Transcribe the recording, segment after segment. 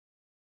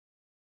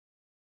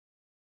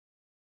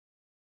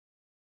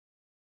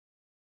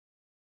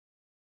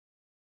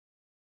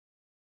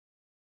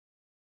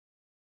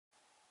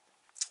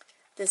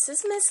This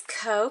is Miss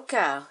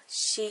Coco.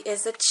 She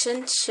is a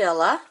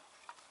chinchilla.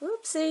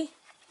 Whoopsie.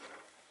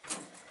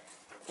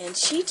 And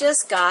she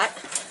just got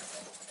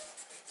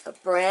a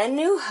brand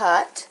new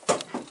hut.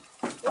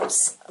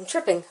 Oops, I'm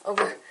tripping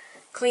over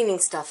cleaning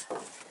stuff.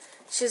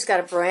 She's got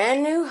a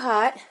brand new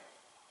hut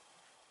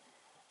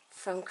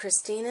from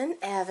Christine and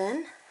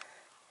Evan.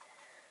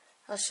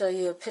 I'll show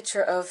you a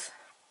picture of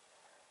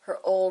her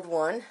old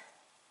one.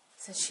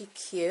 Isn't she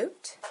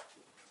cute?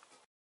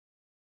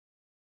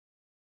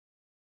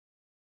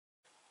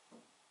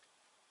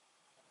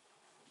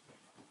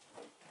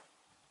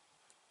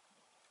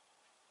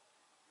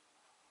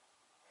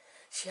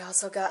 She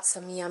also got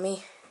some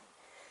yummy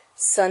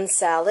sun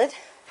salad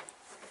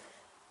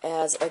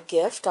as a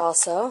gift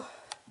also.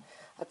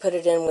 I put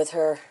it in with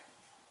her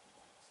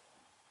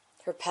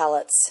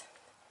pellets.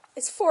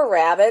 It's for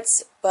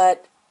rabbits,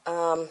 but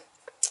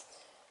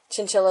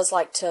chinchillas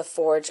like to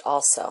forage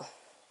also.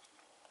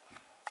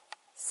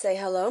 Say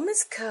hello,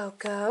 Miss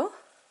Coco.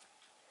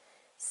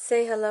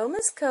 Say hello,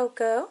 Miss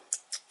Coco.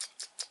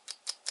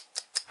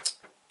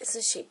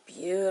 Isn't she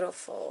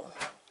beautiful?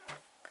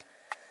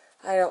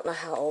 I don't know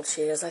how old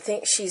she is. I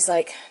think she's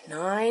like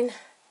 9,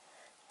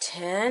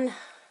 10.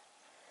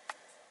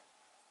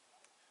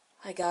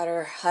 I got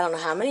her, I don't know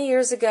how many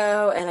years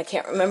ago, and I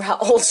can't remember how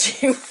old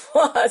she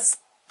was.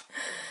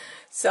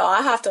 So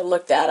I have to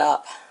look that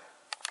up.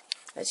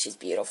 But she's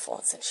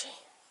beautiful, isn't she?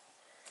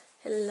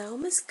 Hello,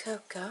 Miss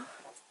Coco.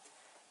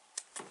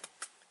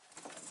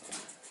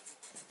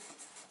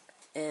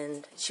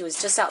 And she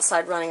was just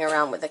outside running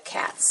around with the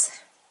cats.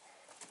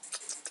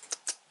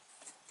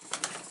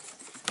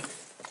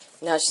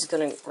 Now she's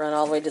going to run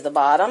all the way to the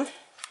bottom.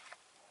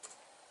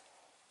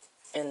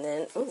 And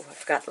then, ooh, I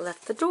forgot to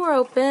let the door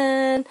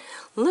open.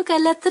 Look, I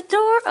let the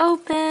door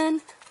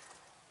open.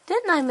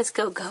 Didn't I, Miss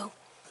Coco?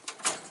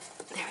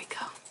 There we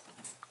go.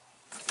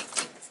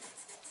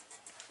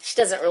 She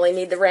doesn't really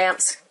need the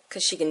ramps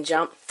because she can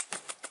jump.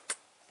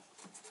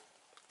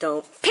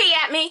 Don't pee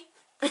at me.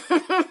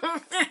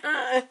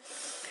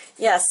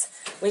 Yes,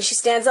 when she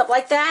stands up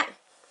like that,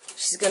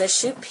 she's going to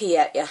shoot pee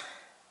at you.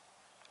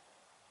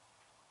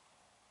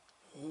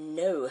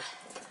 No,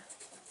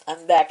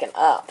 I'm backing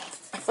up.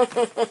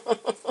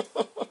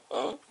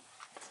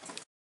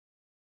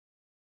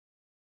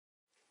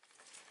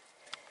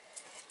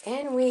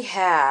 And we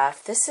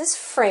have, this is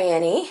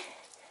Franny,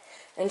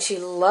 and she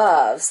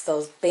loves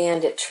those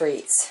bandit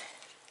treats.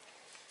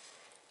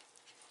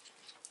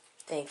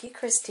 Thank you,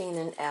 Christine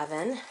and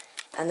Evan.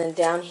 And then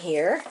down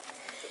here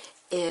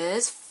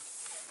is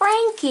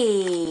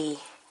Frankie.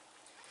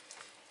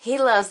 He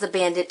loves the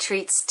bandit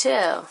treats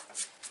too.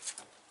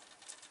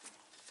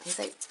 He's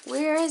like,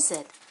 where is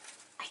it?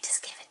 I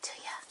just gave it to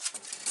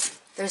you.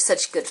 They're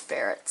such good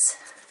ferrets.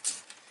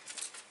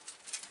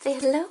 Say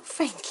hello,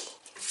 Frankie.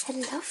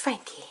 Hello,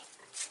 Frankie.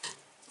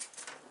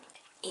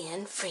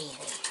 And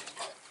Franny.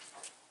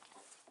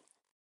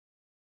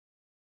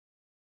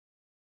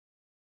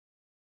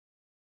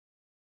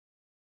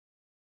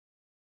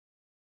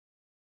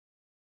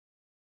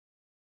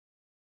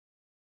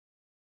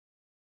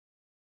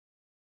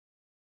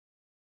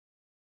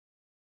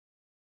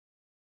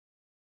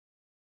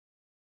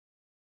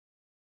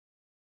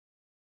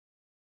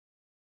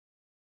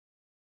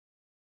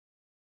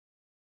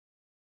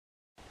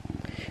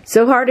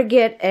 So hard to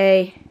get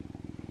a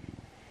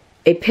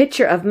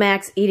picture of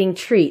Max eating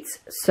treats,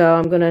 so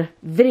I'm going to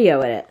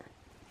video it.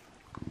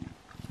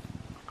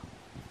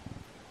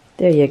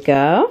 There you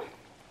go.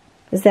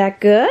 Is that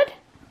good?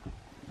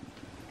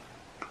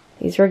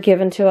 These were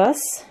given to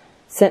us,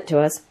 sent to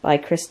us by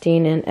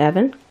Christine and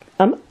Evan.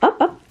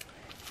 Up.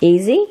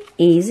 Easy,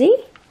 easy.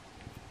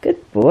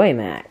 Good boy,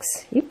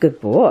 Max. You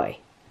good boy.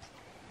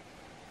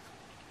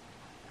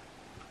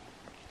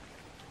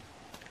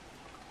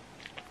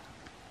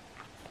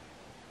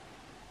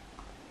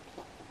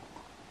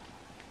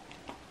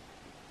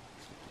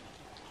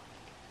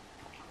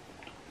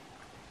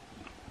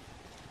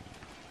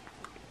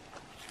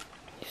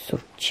 So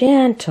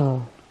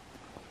gentle.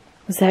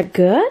 Was that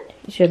good?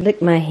 You should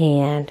lick my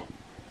hand.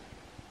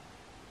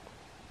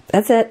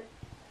 That's it.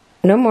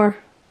 No more.